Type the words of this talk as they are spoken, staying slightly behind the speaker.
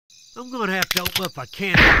I'm gonna have to open up a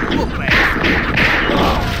can of whoop ass.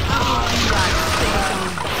 I'm gonna be like steak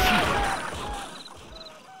on shit.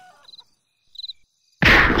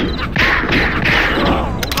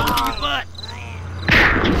 Hold on to your butt.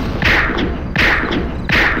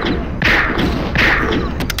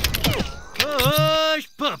 Hush,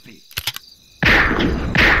 puppy.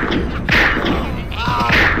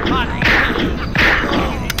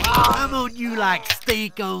 I'm on you like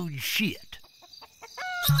steak on shit.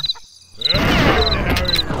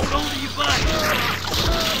 Hold on to your butt.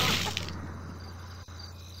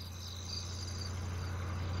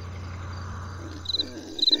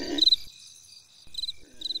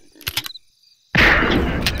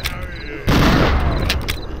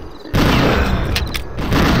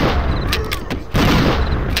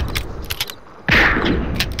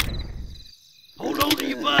 Hold on to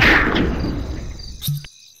your butt.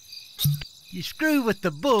 You screw with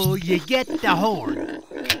the bull, you get the horn.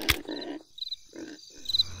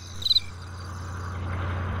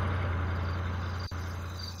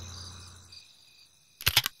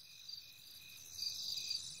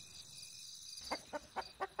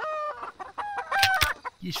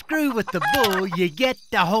 You screw with the bull, you get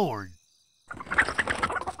the horn.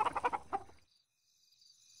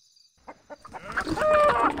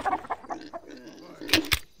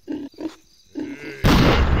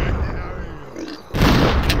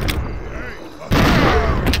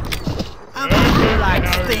 I'm gonna be like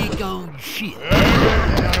steak on shit.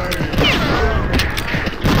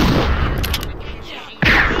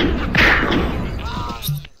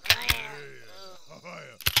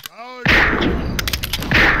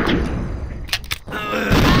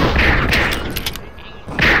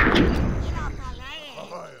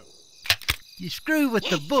 You screw with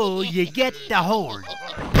the bull, you get the horn.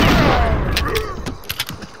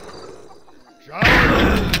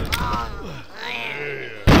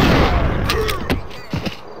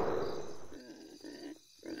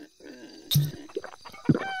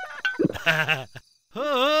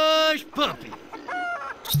 Hush, puppy.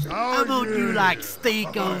 I'm on you like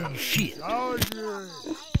steak on shit.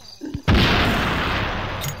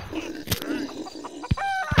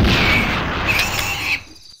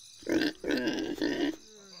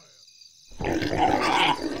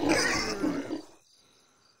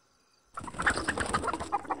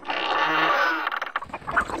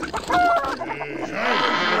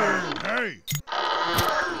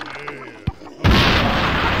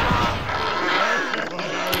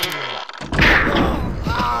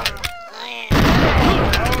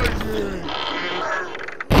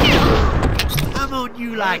 I'm on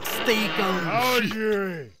you like steak on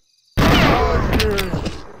shit.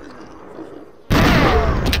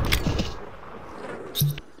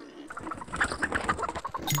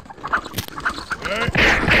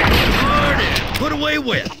 Put away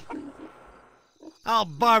with. I'll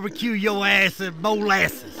barbecue your ass in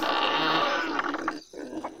molasses.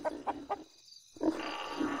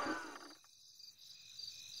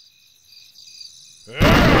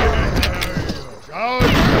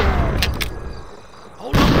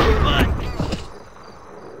 Hold on to your butt.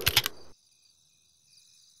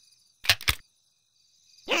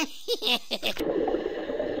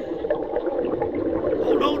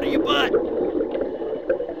 Hold on to your butt.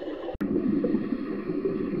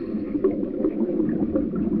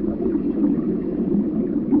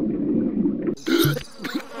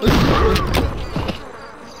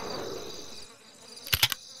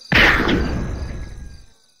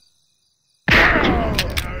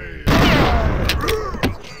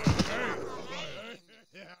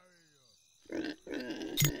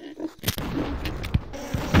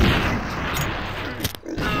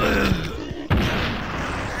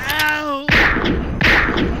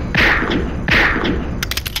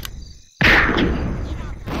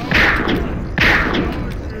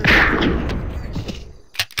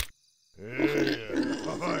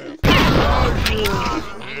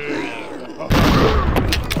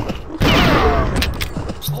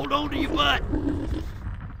 Hold on to your butt.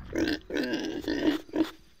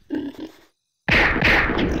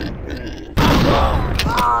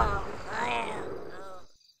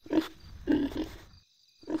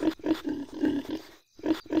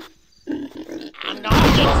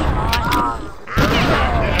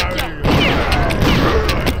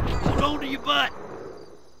 Hold on to your butt.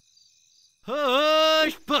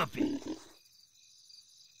 Hush, puppy.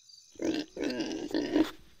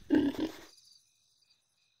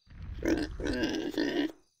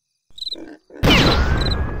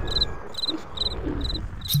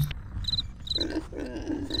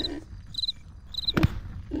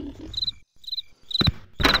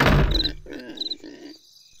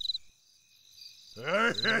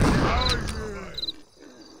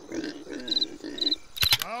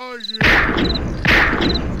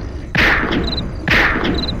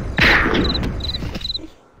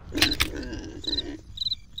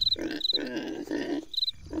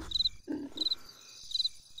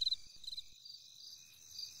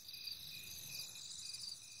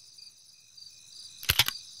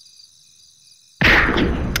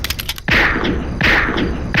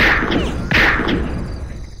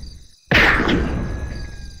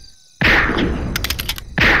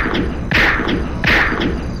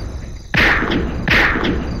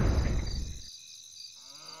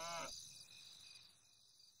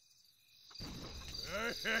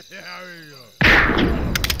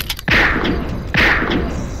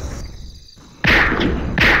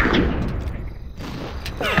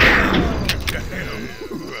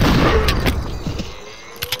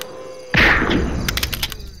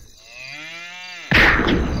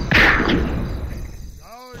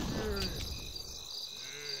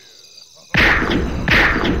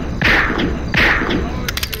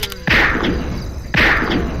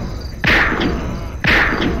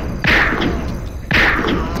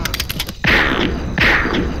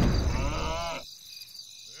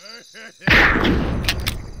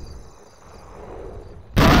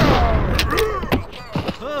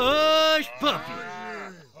 Hush, puppy.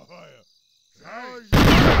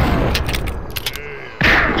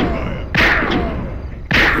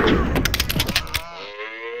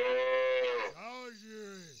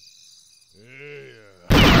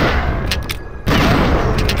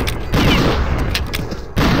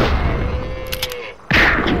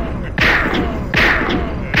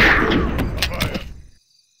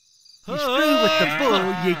 You screw with the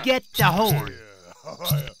bull, you get the horn.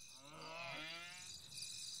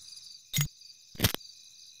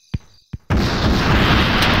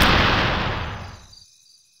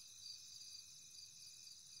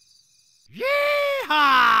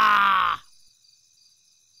 Yeehaw!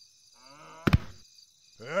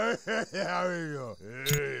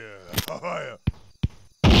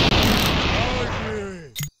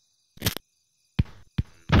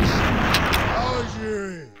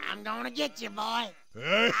 I'm gonna get you, boy.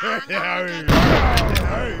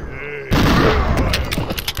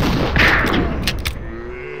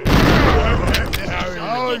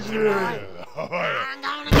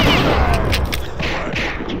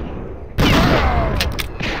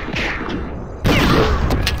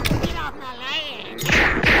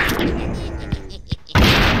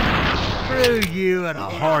 Screw you and a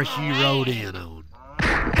horse you rode in on.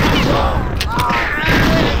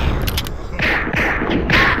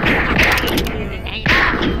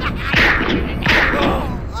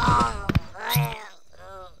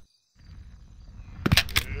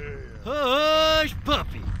 Hush,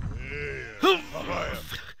 puppy.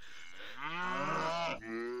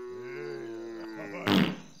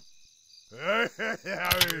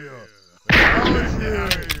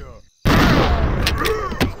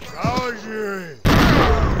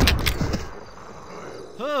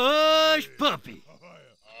 Hush, puppy.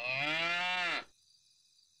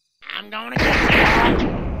 I'm gonna get you.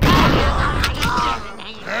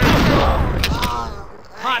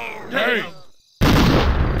 Hot damn.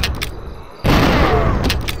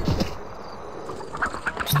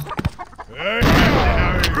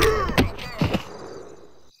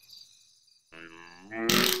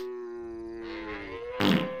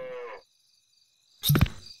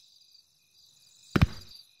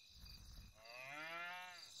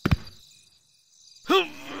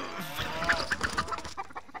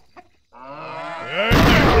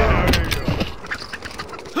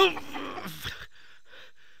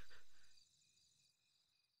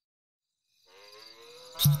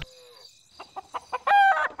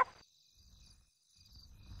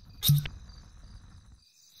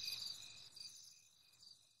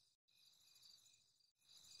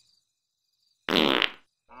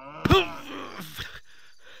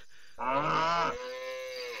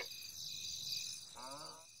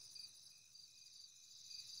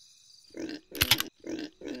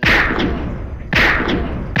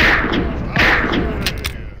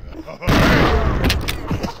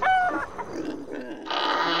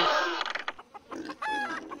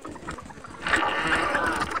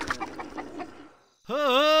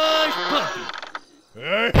 Hush, puppy.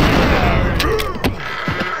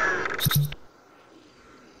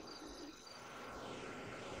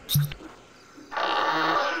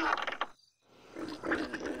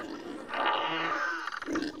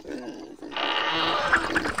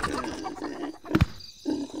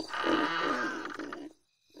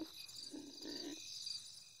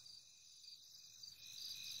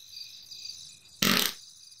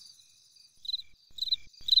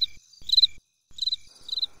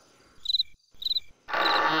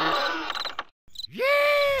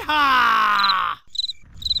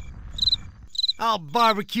 I'll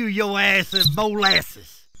barbecue your ass in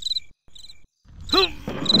molasses.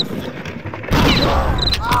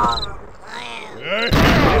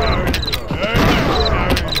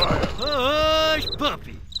 Hush,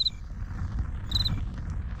 puppy.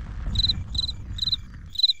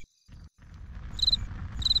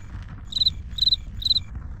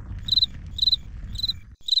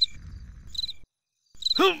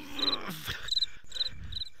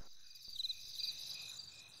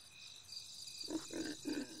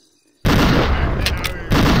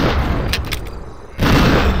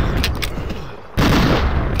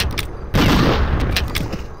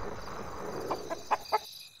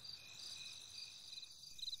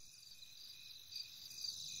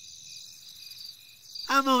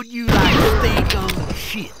 I'm on you like steak on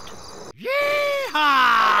shit. Yeehaw!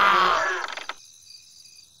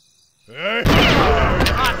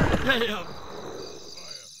 Hot damn!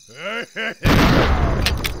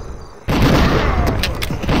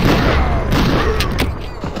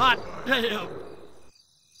 Hot damn!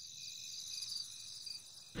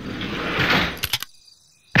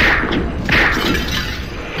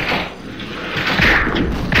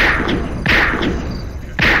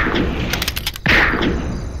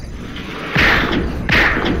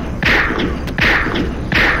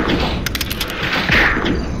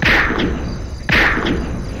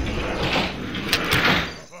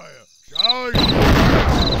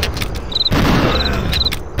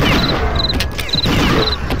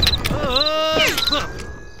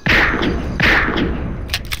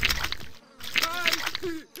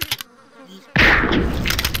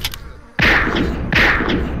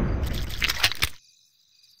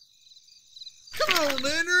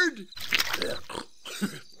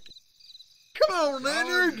 Come on,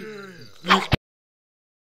 Leonard!